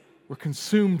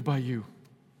consumed by You.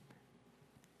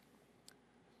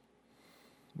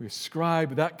 We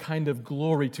ascribe that kind of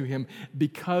glory to Him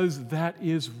because that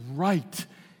is right.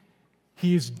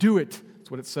 He is due it.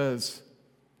 That's what it says.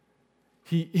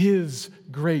 He is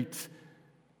great,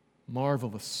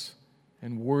 marvelous,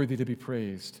 and worthy to be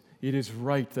praised. It is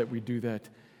right that we do that.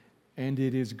 And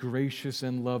it is gracious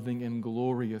and loving and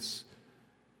glorious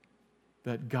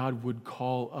that God would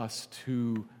call us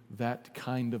to that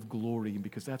kind of glory,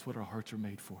 because that's what our hearts are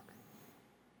made for.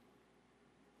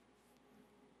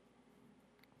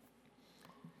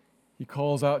 He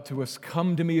calls out to us,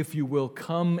 "Come to me if you will.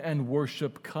 Come and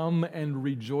worship. Come and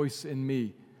rejoice in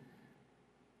me."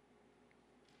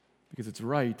 Because it's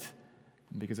right,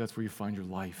 and because that's where you find your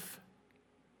life.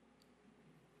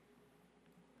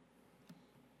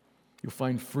 You'll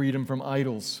find freedom from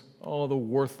idols, all the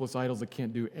worthless idols that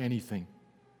can't do anything.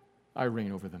 I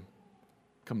reign over them.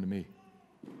 Come to me.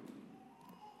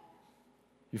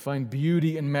 You find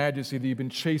beauty and majesty that you've been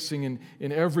chasing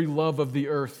in every love of the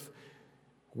earth.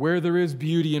 Where there is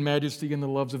beauty and majesty in the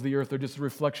loves of the earth, they're just a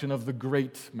reflection of the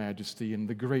great majesty and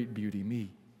the great beauty,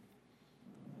 me.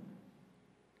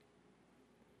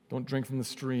 Don't drink from the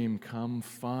stream. Come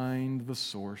find the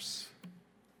source.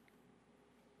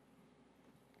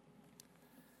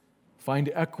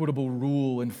 Find equitable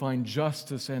rule and find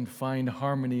justice and find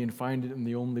harmony and find it in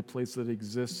the only place that it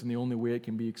exists and the only way it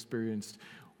can be experienced,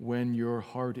 when your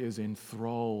heart is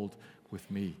enthralled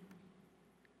with me.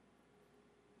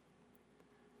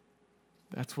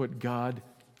 That's what God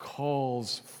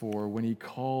calls for when He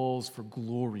calls for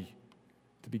glory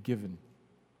to be given.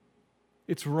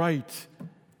 It's right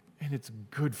and it's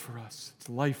good for us. It's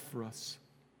life for us.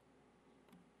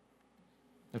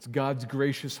 That's God's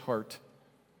gracious heart,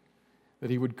 that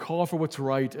He would call for what's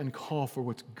right and call for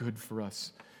what's good for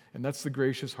us. And that's the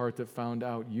gracious heart that found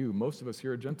out you. Most of us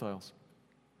here are Gentiles.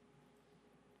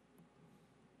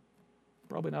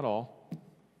 Probably not all,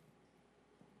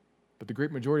 but the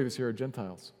great majority of us here are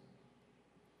Gentiles.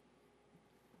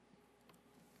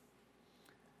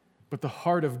 But the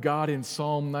heart of God in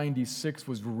Psalm 96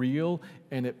 was real,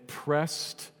 and it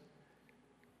pressed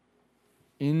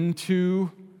into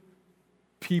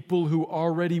people who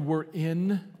already were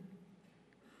in.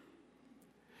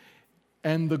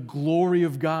 And the glory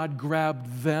of God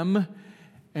grabbed them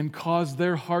and caused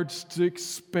their hearts to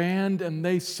expand, and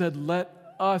they said,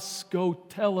 "Let us go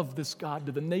tell of this God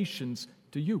to the nations,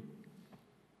 to you."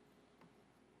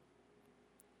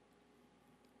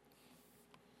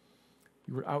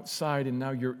 You were outside and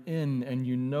now you're in, and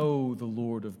you know the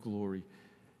Lord of glory.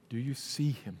 Do you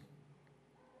see Him?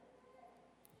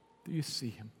 Do you see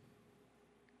Him?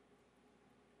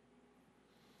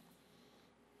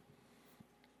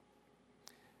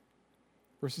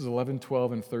 Verses 11,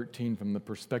 12, and 13 from the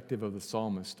perspective of the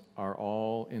psalmist are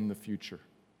all in the future.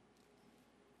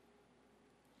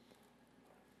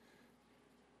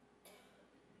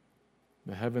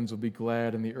 The heavens will be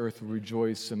glad, and the earth will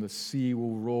rejoice, and the sea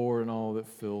will roar, and all that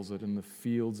fills it, and the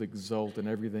fields exult, and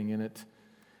everything in it.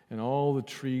 And all the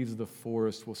trees of the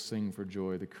forest will sing for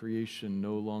joy, the creation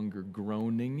no longer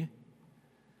groaning,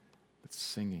 but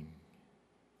singing.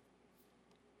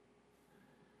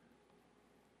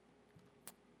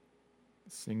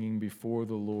 Singing before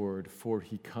the Lord, for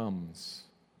he comes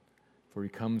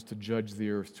to judge the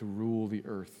earth, to rule the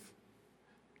earth.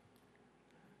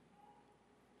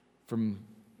 From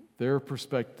their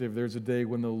perspective, there's a day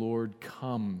when the Lord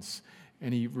comes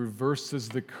and he reverses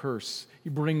the curse. He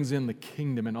brings in the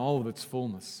kingdom in all of its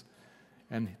fullness.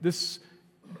 And this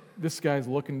guy's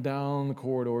looking down the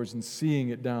corridors and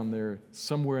seeing it down there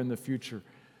somewhere in the future.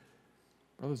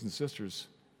 Brothers and sisters,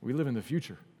 we live in the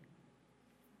future.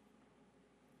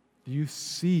 Do you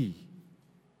see?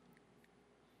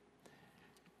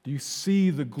 Do you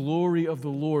see the glory of the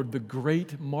Lord, the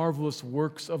great, marvelous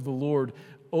works of the Lord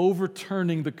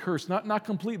overturning the curse? Not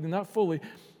completely, not fully,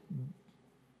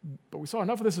 but we saw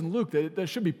enough of this in Luke that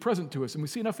should be present to us, and we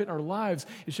see enough in our lives,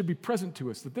 it should be present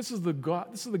to us, that this is the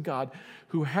God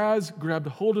who has grabbed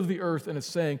hold of the earth and is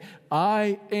saying,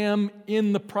 I am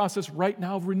in the process right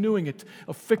now of renewing it,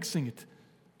 of fixing it.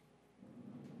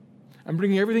 I'm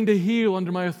bringing everything to heel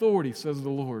under my authority, says the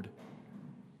Lord.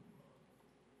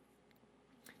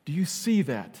 Do you see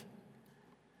that?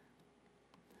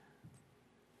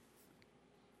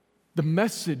 The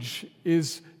message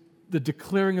is the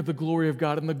declaring of the glory of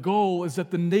God, and the goal is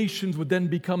that the nations would then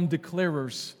become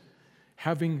declarers,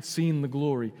 having seen the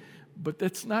glory. But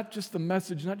that's not just the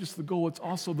message, not just the goal, it's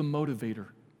also the motivator.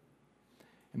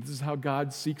 And this is how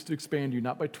God seeks to expand you,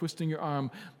 not by twisting your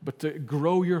arm, but to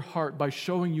grow your heart by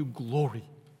showing you glory.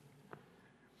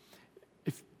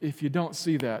 If you don't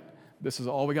see that, this is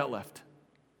all we got left.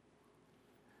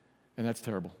 And that's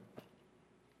terrible.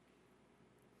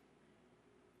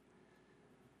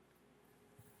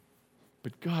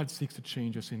 But God seeks to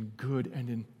change us in good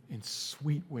and in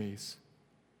sweet ways.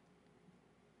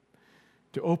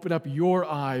 To open up your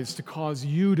eyes, to cause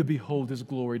you to behold His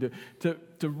glory, to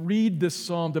read this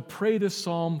psalm, to pray this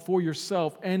psalm for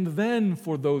yourself, and then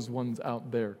for those ones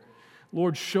out there.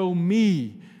 Lord, show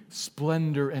me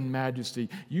splendor and majesty.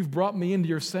 You've brought me into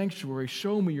your sanctuary.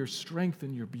 Show me your strength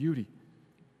and your beauty.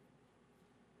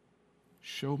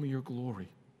 Show me your glory.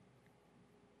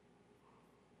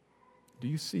 Do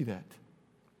you see that?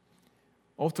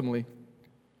 Ultimately,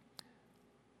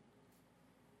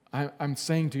 I'm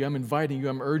saying to you, I'm inviting you,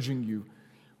 I'm urging you,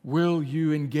 will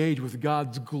you engage with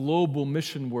God's global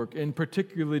mission work, and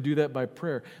particularly do that by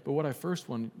prayer? But what I first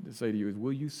want to say to you is,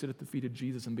 will you sit at the feet of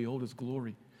Jesus and behold His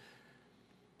glory?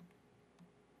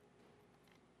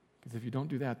 Because if you don't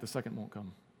do that, the second won't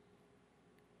come.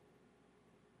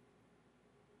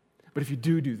 But if you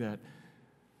do that,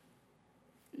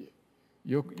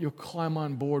 you'll climb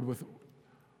on board with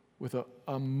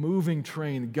a moving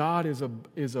train. God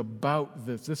is about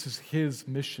this. This is His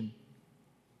mission.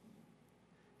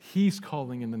 He's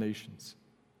calling in the nations.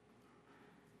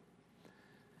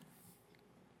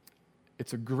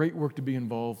 It's a great work to be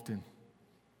involved in.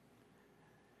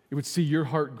 It would see your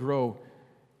heart grow.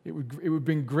 It would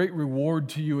bring great reward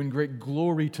to you and great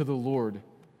glory to the Lord.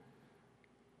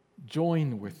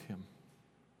 Join with Him.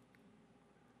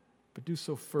 But do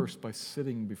so first by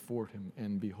sitting before Him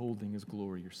and beholding His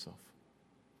glory yourself.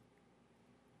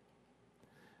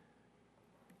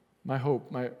 My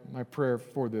hope, my prayer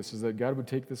for this is that God would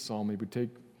take this psalm, He would take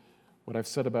what I've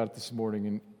said about it this morning,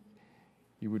 and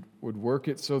He would work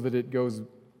it so that it goes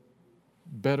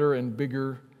better and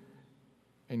bigger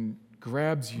and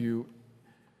grabs you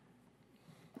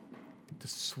to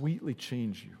sweetly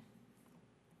change you.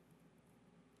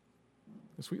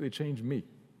 To sweetly change me.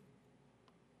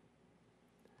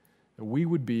 That we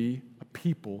would be a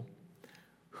people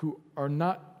who are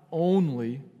not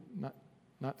only,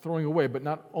 not throwing away, but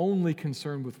not only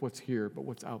concerned with what's here, but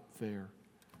what's out there.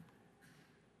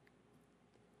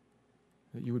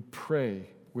 That you would pray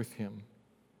with Him,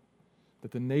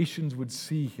 that the nations would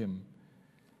see Him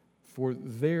for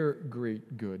their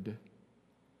great good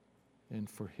and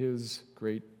for His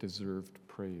great deserved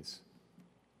praise.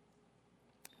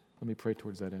 Let me pray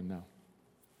towards that end now.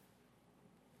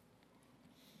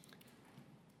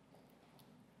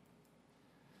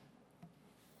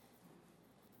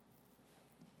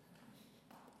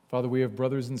 Father, we have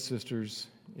brothers and sisters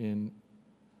in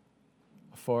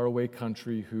a faraway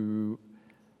country who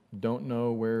don't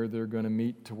know where they're going to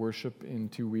meet to worship in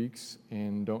 2 weeks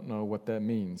and don't know what that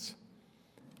means.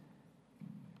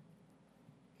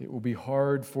 It will be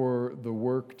hard for the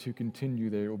work to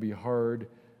continue there. It will be harder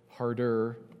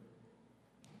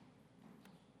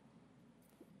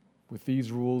with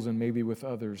these rules and maybe with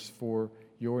others, for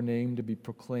your name to be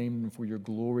proclaimed and for your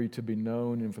glory to be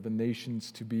known and for the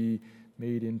nations to be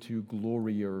made into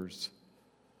gloriers.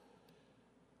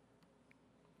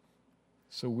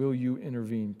 So will you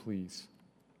intervene, please?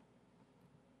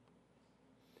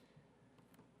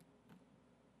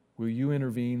 Will you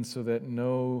intervene so that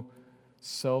no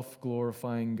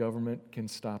self-glorifying government can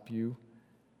stop you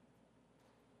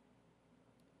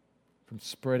from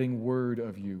spreading word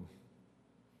of you,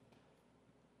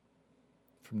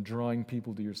 from drawing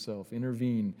people to yourself?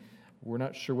 Intervene. We're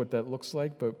not sure what that looks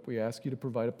like, but we ask you to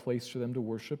provide a place for them to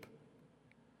worship.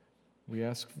 We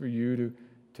ask for you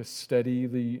to steady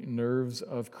the nerves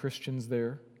of Christians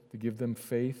there, to give them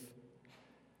faith.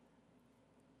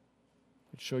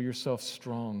 But show yourself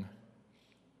strong.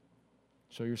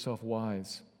 Show yourself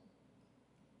wise.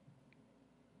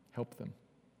 Help them.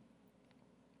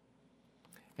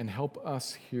 And help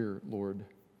us here, Lord.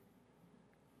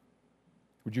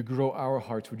 Would you grow our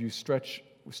hearts? Would you stretch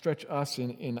us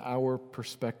in our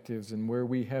perspectives, and where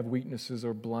we have weaknesses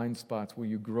or blind spots, will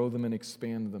you grow them and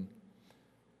expand them?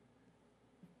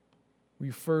 I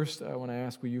want to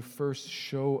ask, will you first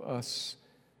show us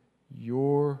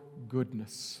your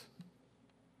goodness?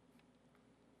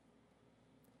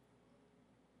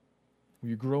 Will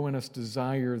you grow in us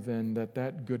desire then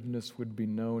that goodness would be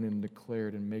known and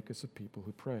declared, and make us a people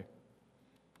who pray?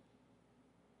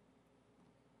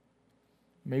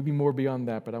 Maybe more beyond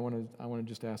that, but I want to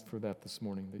just ask for that this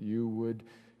morning, that you would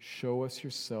show us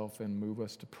yourself and move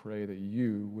us to pray, that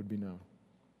you would be known.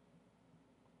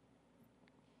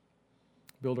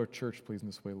 Build our church, please, in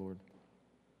this way, Lord.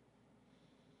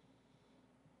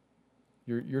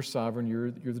 You're sovereign,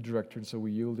 you're the director, and so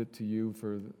we yield it to you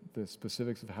for the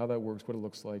specifics of how that works, what it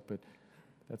looks like, but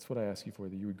that's what I ask you for,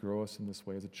 that you would grow us in this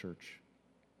way as a church.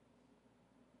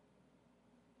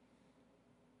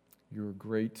 You are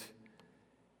great.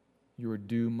 You are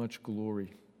due much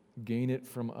glory. Gain it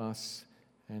from us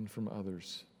and from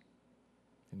others,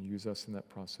 and use us in that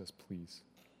process, please.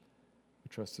 We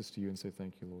trust this to you and say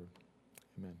thank you, Lord.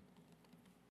 Amen.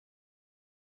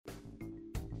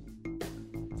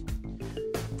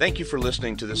 Thank you for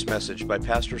listening to this message by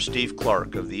Pastor Steve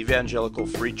Clark of the Evangelical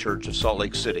Free Church of Salt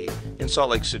Lake City in Salt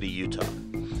Lake City, Utah.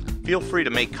 Feel free to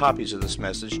make copies of this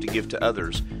message to give to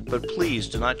others, but please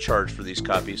do not charge for these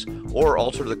copies or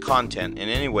alter the content in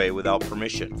any way without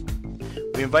permission.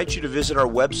 We invite you to visit our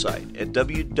website at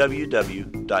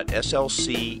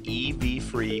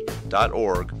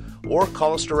www.slcevfree.org or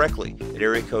call us directly at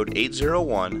area code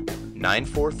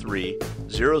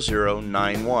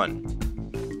 801-943-0091.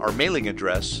 Our mailing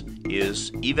address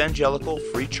is Evangelical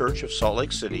Free Church of Salt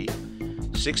Lake City,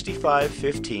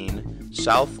 6515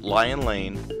 South Lion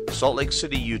Lane, Salt Lake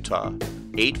City, Utah,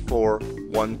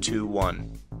 84121.